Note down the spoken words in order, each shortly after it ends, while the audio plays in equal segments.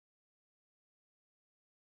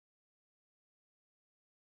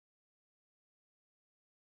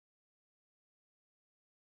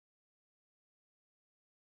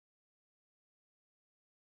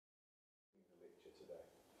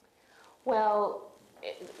Well,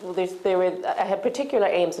 I had particular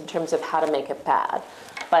aims in terms of how to make it bad,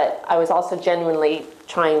 but I was also genuinely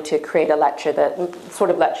trying to create a lecture sort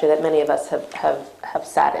of lecture that many of us have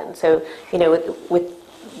sat in. So,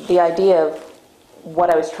 with the idea of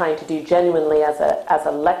what I was trying to do genuinely as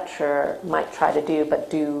a lecturer might try to do, but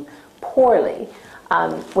do poorly,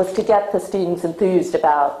 was to get the students enthused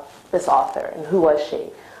about this author and who was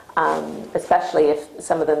she. Especially if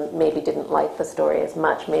some of them maybe didn't like the story as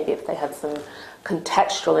much, maybe if they had some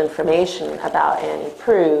contextual information about Annie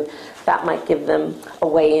Proulx, that might give them a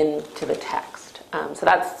way into the text. So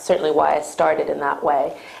that's certainly why I started in that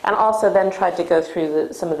way. And also then tried to go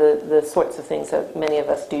through some of the sorts of things that many of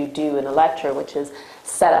us do in a lecture, which is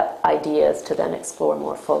set up ideas to then explore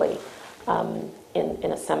more fully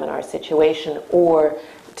in a seminar situation, or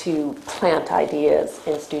to plant ideas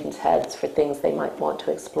in students' heads for things they might want to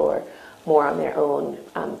explore more on their own,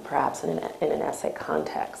 perhaps in an essay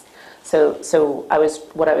context. So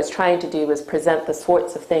what I was trying to do was present the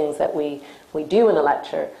sorts of things that we do in a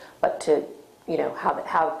lecture, but to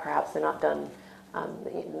how perhaps they're not done,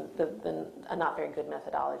 a not very good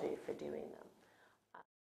methodology for doing them.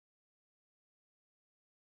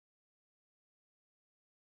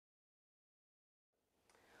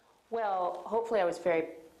 Well, hopefully I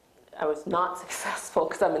was not successful,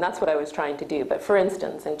 because that's what I was trying to do. But for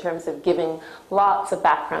instance, in terms of giving lots of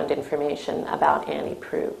background information about Annie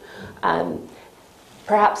Proulx,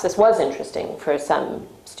 perhaps this was interesting for some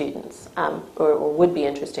students, or would be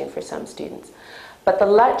interesting for some students. But the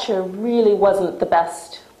lecture really wasn't the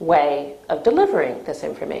best way of delivering this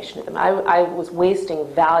information to them. I was wasting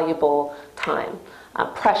valuable time,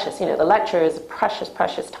 precious. The lecture is precious,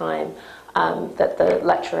 precious time that the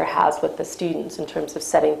lecturer has with the students in terms of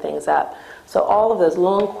setting things up. So all of those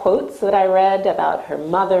long quotes that I read about her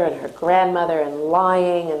mother and her grandmother and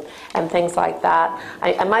lying and things like that,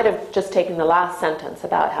 I might have just taken the last sentence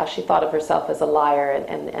about how she thought of herself as a liar,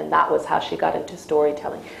 and that was how she got into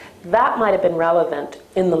storytelling. That might have been relevant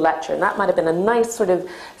in the lecture, and that might have been a nice sort of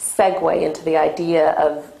segue into the idea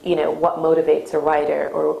of what motivates a writer,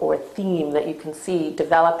 or theme that you can see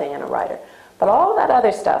developing in a writer. But all that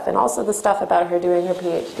other stuff, and also the stuff about her doing her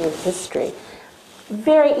PhD in history,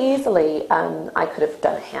 very easily I could have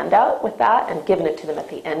done a handout with that and given it to them at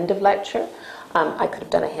the end of lecture. I could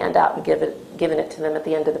have done a handout and given it to them at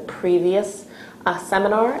the end of the previous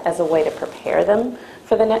seminar as a way to prepare them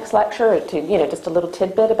for the next lecture, or to, just a little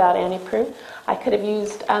tidbit about Annie Proulx. I could have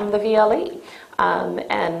used the VLE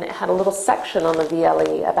and had a little section on the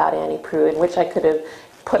VLE about Annie Proulx, in which I could have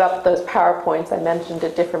put up those PowerPoints I mentioned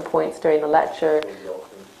at different points during the lecture.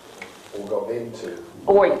 Or got them to.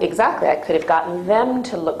 Or exactly, I could have gotten them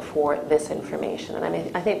to look for this information.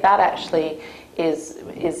 And I think that actually is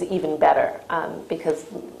even better, because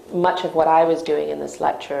much of what I was doing in this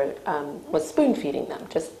lecture was spoon feeding them,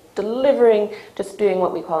 just doing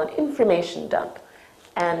what we call an information dump.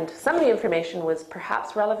 And some of the information was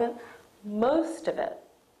perhaps relevant, most of it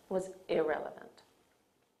was irrelevant.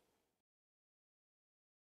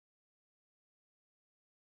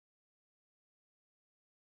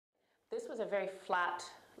 This was a very flat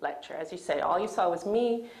lecture. As you say, all you saw was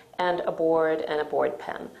me and a board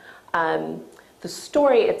pen. The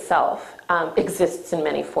story itself exists in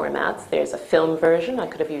many formats. There's a film version. I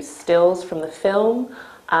could have used stills from the film.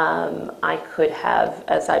 I could have,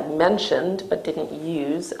 as I mentioned but didn't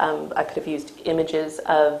use, I could have used images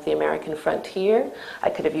of the American frontier. I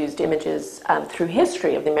could have used images through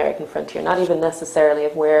history of the American frontier, not even necessarily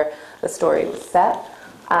of where the story was set.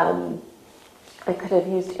 I could have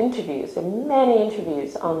used interviews. There are many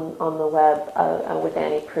interviews on the web with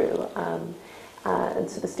Annie Proulx. And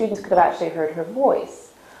so the students could have actually heard her voice.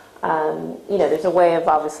 There's a way of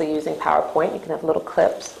obviously using PowerPoint. You can have little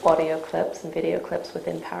clips, audio clips and video clips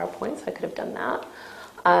within PowerPoint, so I could have done that.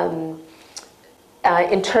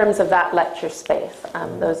 In terms of that lecture space,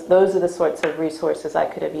 those are the sorts of resources I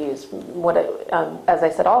could have used. As I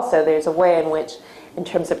said also, there's a way in which, in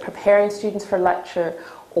terms of preparing students for lecture,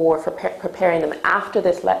 or for preparing them after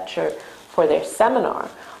this lecture for their seminar,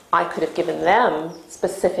 I could have given them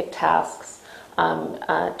specific tasks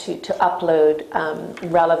to upload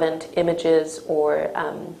relevant images or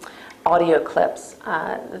audio clips,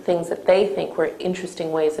 things that they think were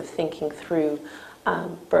interesting ways of thinking through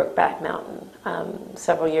Brokeback Mountain.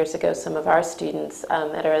 Several years ago, some of our students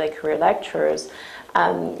at early career lecturers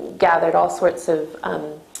gathered all sorts of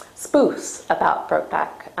spoofs about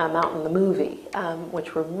Brokeback Mountain, the movie,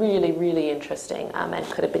 which were really, really interesting and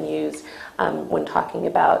could have been used when talking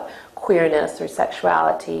about queerness or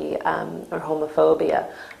sexuality or homophobia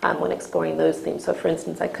when exploring those themes. So for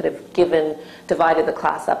instance, I could have divided the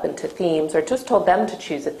class up into themes or just told them to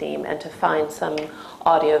choose a theme and to find some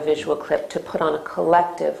audio-visual clip to put on a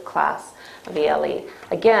collective class VLE.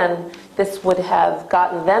 Again, this would have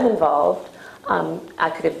gotten them involved. I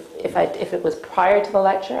could have, if it was prior to the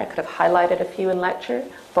lecture, I could have highlighted a few in lecture,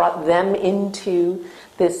 brought them into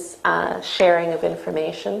this sharing of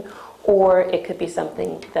information, or it could be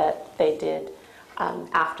something that they did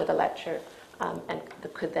after the lecture and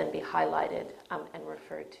could then be highlighted and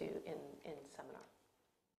referred to in seminar.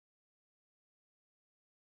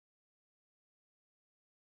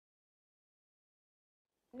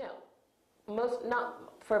 No. Most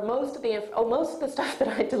of the stuff that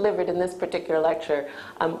I delivered in this particular lecture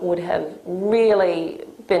would have really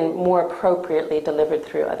been more appropriately delivered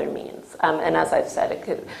through other means. And as I've said, it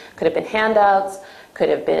could have been handouts, could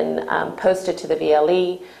have been posted to the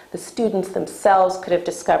VLE. The students themselves could have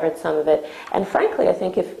discovered some of it. And frankly, I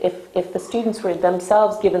think if the students were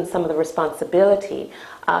themselves given some of the responsibility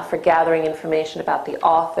for gathering information about the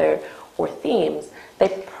author or themes,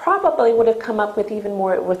 they probably would have come up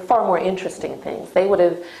with far more interesting things. They would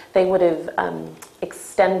have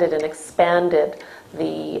extended and expanded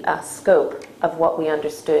the scope of what we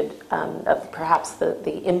understood of perhaps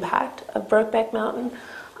the impact of Brokeback Mountain,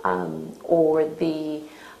 or the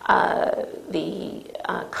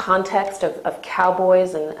context of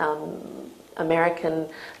cowboys and American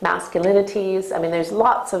masculinities. I mean, there's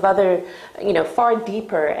lots of other, far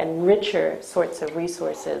deeper and richer sorts of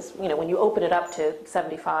resources. When you open it up to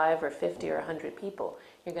 75 or 50 or 100 people,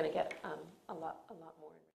 you're going to get a lot more.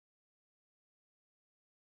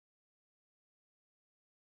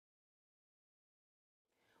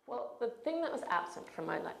 Well, the thing that was absent from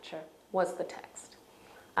my lecture was the text.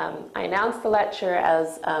 I announced the lecture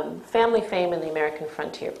as Family Fame in the American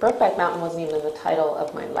Frontier. Brokeback Mountain wasn't even in the title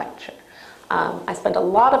of my lecture. I spent a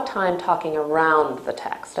lot of time talking around the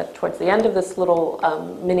text. Towards the end of this little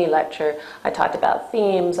mini lecture, I talked about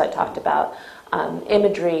themes, I talked about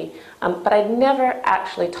imagery, but I never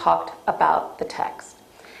actually talked about the text.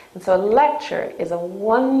 And so a lecture is a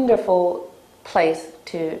wonderful place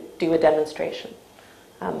to do a demonstration.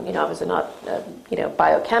 I was not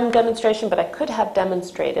biochem demonstration, but I could have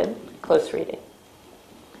demonstrated close reading.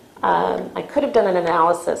 I could have done an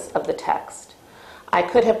analysis of the text. I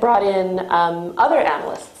could have brought in other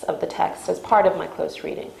analysts of the text as part of my close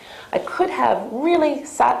reading. I could have really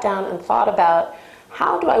sat down and thought about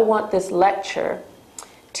how do I want this lecture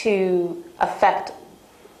to affect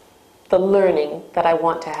the learning that I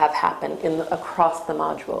want to have happen across the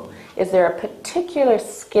module. Is there a particular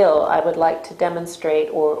skill I would like to demonstrate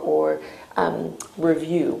or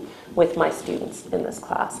review with my students in this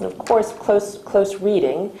class? And of course, close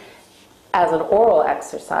reading as an oral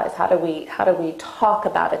exercise. How do we talk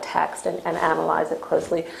about a text and analyze it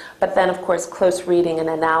closely? But then, of course, close reading and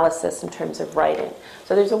analysis in terms of writing.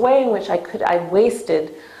 So there's a way in which I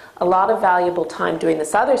wasted a lot of valuable time doing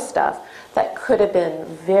this other stuff that could have been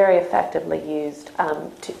very effectively used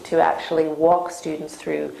to actually walk students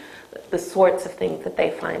through the sorts of things that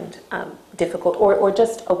they find difficult or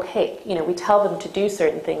just opaque. We tell them to do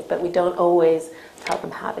certain things, but we don't always tell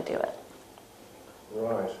them how to do it.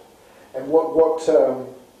 Right. And what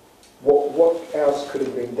else could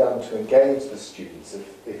have been done to engage the students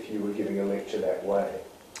if you were giving a lecture that way?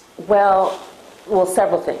 Well,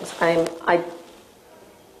 several things.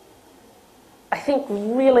 I think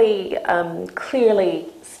really clearly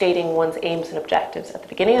stating one's aims and objectives at the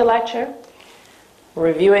beginning of the lecture,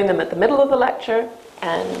 reviewing them at the middle of the lecture,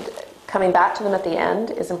 and coming back to them at the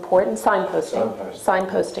end is important.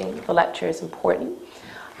 Signposting the lecture is important.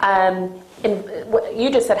 You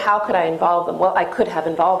just said, how could I involve them? Well, I could have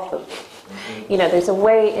involved them. There's a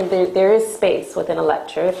way, there is space within a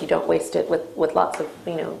lecture, if you don't waste it with lots of,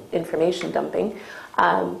 information dumping,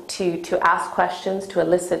 to ask questions, to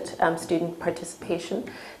elicit student participation.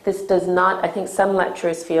 This does not, I think some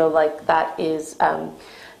lecturers feel like that is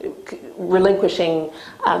relinquishing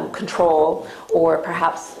control or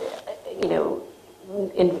perhaps,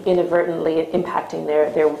 inadvertently impacting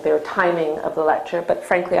their timing of the lecture. But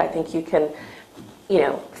frankly, I think you can,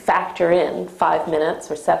 factor in 5 minutes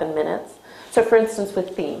or 7 minutes. So for instance,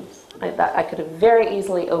 with themes, I could have very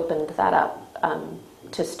easily opened that up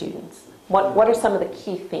to students. What are some of the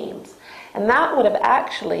key themes? And that would have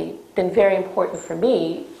actually been very important for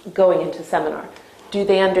me going into seminar. Do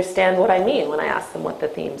they understand what I mean when I ask them what the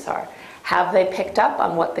themes are? Have they picked up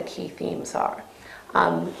on what the key themes are?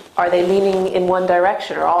 Are they leaning in one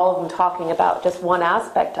direction, or all of them talking about just one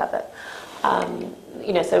aspect of it?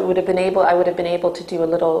 So I would have been able to do a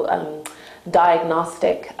little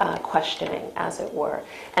diagnostic questioning, as it were,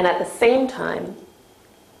 and at the same time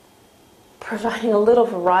providing a little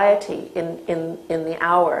variety in the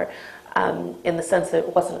hour, in the sense that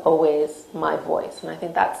it wasn't always my voice. And I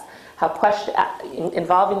think that's how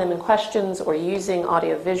involving them in questions or using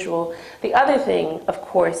audio-visual. The other thing, of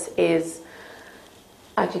course, is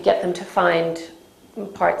I could get them to find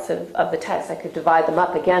parts of the text. I could divide them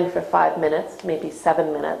up again for 5 minutes, maybe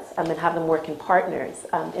 7 minutes, and then have them work in partners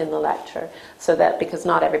in the lecture, so that, because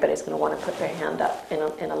not everybody's going to want to put their hand up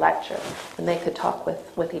in a lecture, and they could talk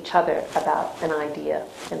with each other about an idea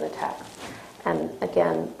in the text. And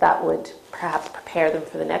again, that would perhaps prepare them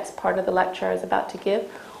for the next part of the lecture I was about to give,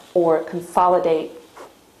 or consolidate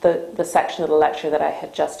the section of the lecture that I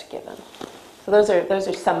had just given. So those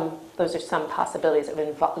are some possibilities of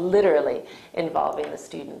literally involving the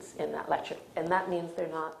students in that lecture, and that means they're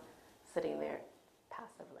not sitting there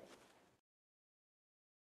passively.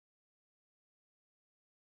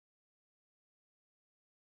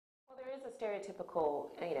 Well, there is a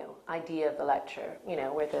stereotypical, idea of the lecture,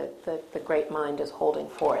 where the great mind is holding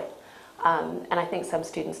forth. And I think some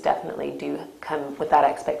students definitely do come with that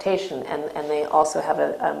expectation, and they also have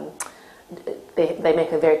they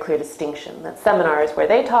make a very clear distinction that seminar is where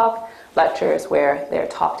they talk, lecture is where they're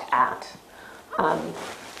talked at.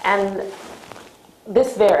 And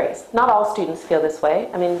this varies. Not all students feel this way.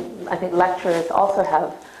 I mean, I think lecturers also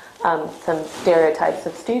have some stereotypes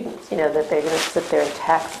of students, that they're going to sit there and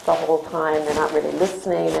text the whole time, they're not really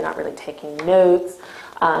listening, they're not really taking notes,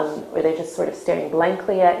 or they're just sort of staring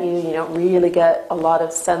blankly at you. You don't really get a lot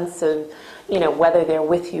of sense of, whether they're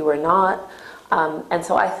with you or not. And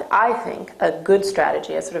so I think a good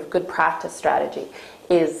strategy, a sort of good practice strategy,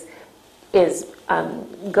 is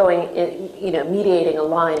mediating a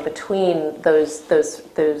line between those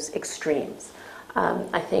extremes.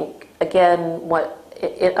 I think, again,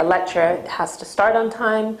 a lecture has to start on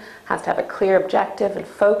time, has to have a clear objective and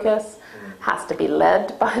focus, has to be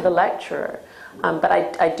led by the lecturer. But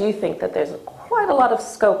I do think that there's quite a lot of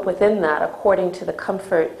scope within that, according to the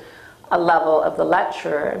comfort level of the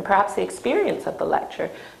lecturer and perhaps the experience of the lecture,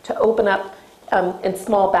 to open up in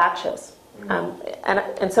small batches.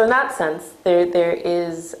 And so in that sense, there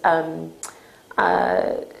is, I'm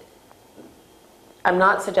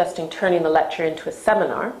not suggesting turning the lecture into a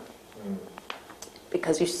seminar,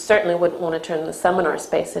 because you certainly wouldn't want to turn the seminar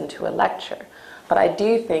space into a lecture. But I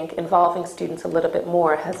do think involving students a little bit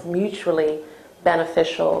more has mutually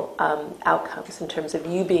beneficial outcomes in terms of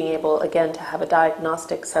you being able, again, to have a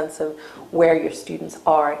diagnostic sense of where your students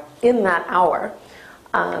are in that hour,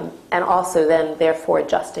 and also then therefore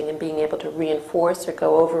adjusting and being able to reinforce or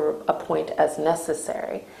go over a point as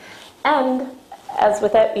necessary. And as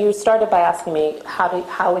with that, you started by asking me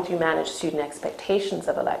how would you manage student expectations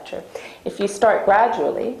of a lecture. If you start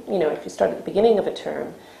gradually, if you start at the beginning of a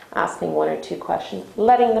term, asking 1 or 2 questions,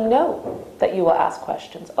 letting them know that you will ask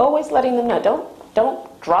questions. Always letting them know.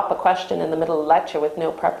 Don't drop a question in the middle of the lecture with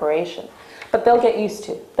no preparation. But they'll get used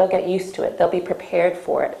to it. They'll be prepared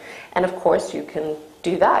for it. And of course, you can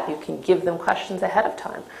do that. You can give them questions ahead of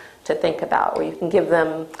time to think about, or you can give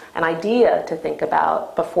them an idea to think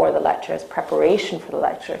about before the lecture as preparation for the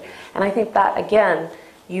lecture. And I think that, again,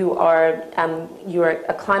 you are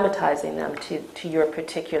acclimatizing them to your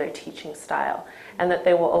particular teaching style, and that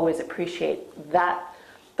they will always appreciate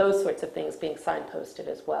those sorts of things being signposted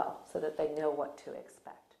as well, so that they know what to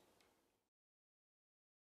expect.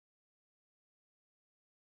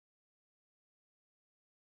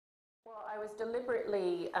 Well, I was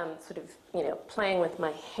deliberately playing with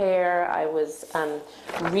my hair. I was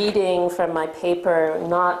reading from my paper,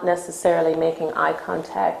 not necessarily making eye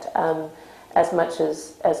contact as much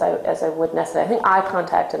as I would necessarily. I think eye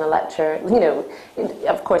contact in a lecture,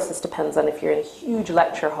 of course this depends on if you're in a huge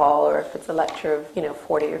lecture hall or if it's a lecture of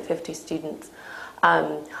 40 or 50 students.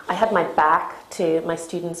 I had my back to my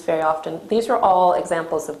students very often. These are all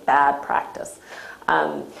examples of bad practice.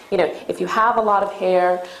 If you have a lot of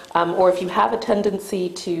hair, or if you have a tendency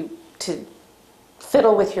to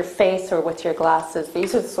fiddle with your face or with your glasses,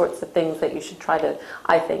 these are the sorts of things that you should try to,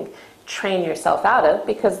 I think, train yourself out of,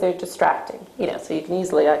 because they're distracting. So I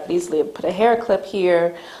could easily put a hair clip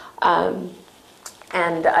here, and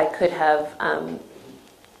I could have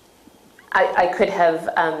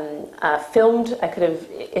filmed. I could have,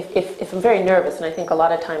 if I'm very nervous, and I think a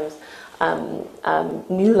lot of times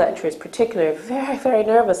new lecturers particularly are very, very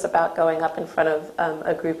nervous about going up in front of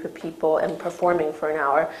a group of people and performing for an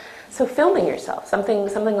hour. So filming yourself, something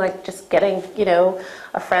like just getting,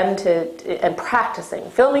 a friend and practicing,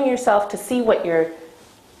 filming yourself to see what your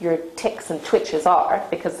tics and twitches are,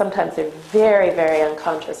 because sometimes they're very, very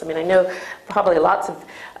unconscious. I mean, I know probably lots of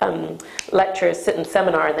lecturers sit in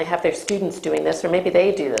seminar and they have their students doing this, or maybe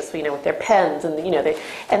they do this, with their pens, and they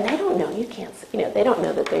don't know, you can't, they don't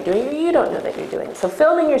know that they're doing it, or you don't know that you're doing it. So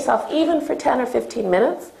filming yourself, even for 10 or 15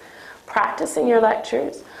 minutes, practicing your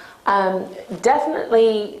lectures,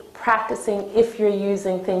 definitely practicing if you're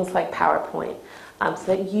using things like PowerPoint, so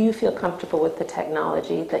that you feel comfortable with the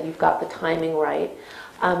technology, that you've got the timing right.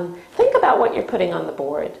 Think about what you're putting on the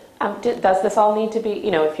board. Does this all need to be,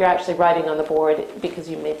 if you're actually writing on the board because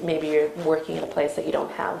maybe you're working in a place that you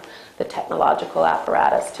don't have the technological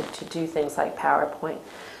apparatus to do things like PowerPoint,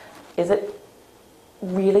 is it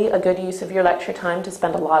really a good use of your lecture time to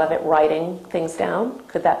spend a lot of it writing things down?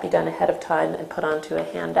 Could that be done ahead of time and put onto a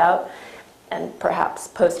handout and perhaps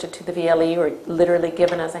posted to the VLE or literally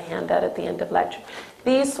given as a handout at the end of lecture?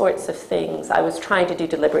 These sorts of things I was trying to do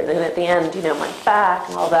deliberately, and at the end, my back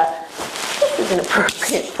and all that, this isn't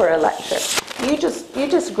appropriate for a lecture. You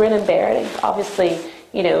just grin and bear it. And obviously,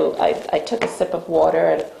 I took a sip of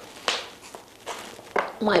water,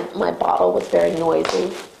 and my bottle was very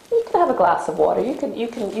noisy. You can have a glass of water. You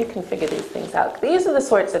can figure these things out. These are the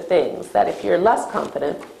sorts of things that, if you're less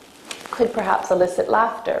confident, could perhaps elicit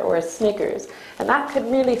laughter or a sniggers, and that could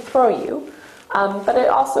really throw you. But it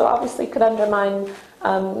also obviously could undermine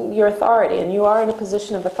your authority, and you are in a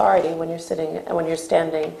position of authority when you're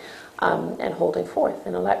standing and holding forth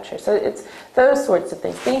in a lecture. So it's those sorts of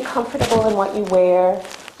things. Being comfortable in what you wear.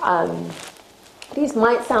 These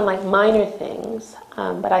might sound like minor things,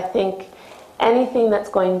 but I think anything that's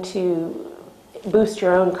going to boost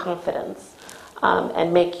your own confidence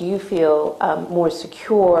and make you feel more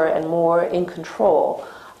secure and more in control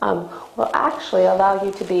will actually allow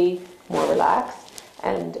you to be more relaxed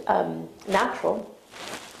and natural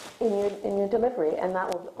in your delivery, and that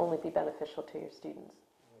will only be beneficial to your students.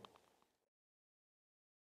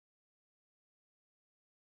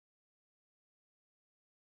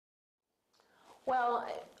 Well,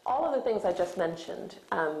 all of the things I just mentioned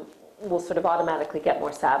we'll sort of automatically get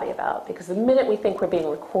more savvy about, because the minute we think we're being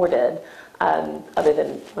recorded, other than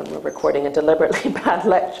when we're recording a deliberately bad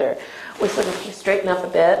lecture, we sort of straighten up a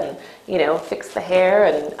bit and, fix the hair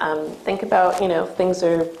and think about, things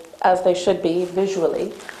are as they should be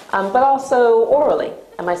visually, but also orally.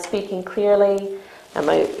 Am I speaking clearly? Am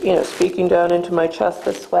I, speaking down into my chest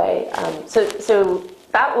this way? So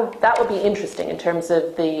that will be interesting in terms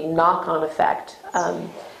of the knock-on effect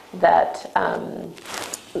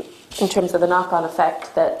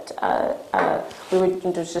we were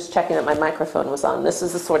just checking that my microphone was on. This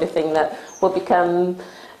is the sort of thing that will become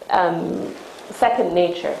second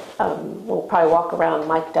nature. We'll probably walk around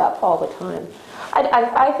mic'd up all the time.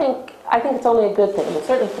 I think it's only a good thing, and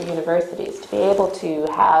certainly for universities, to be able to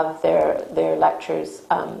have their lectures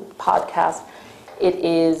podcast. It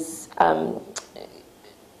is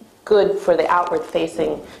good for the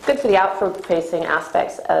outward-facing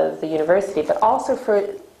aspects of the university, but also for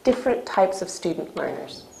different types of student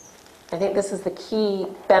learners. I think this is the key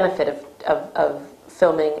benefit of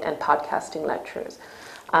filming and podcasting lectures.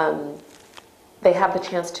 They have the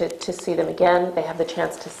chance to see them again. They have the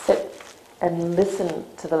chance to sit and listen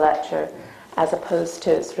to the lecture, as opposed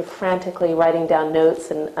to sort of frantically writing down notes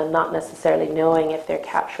and not necessarily knowing if they're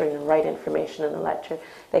capturing the right information in the lecture.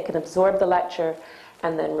 They can absorb the lecture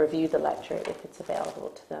and then review the lecture if it's available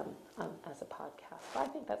to them as a podcast. So I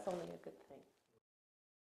think that's only a good thing.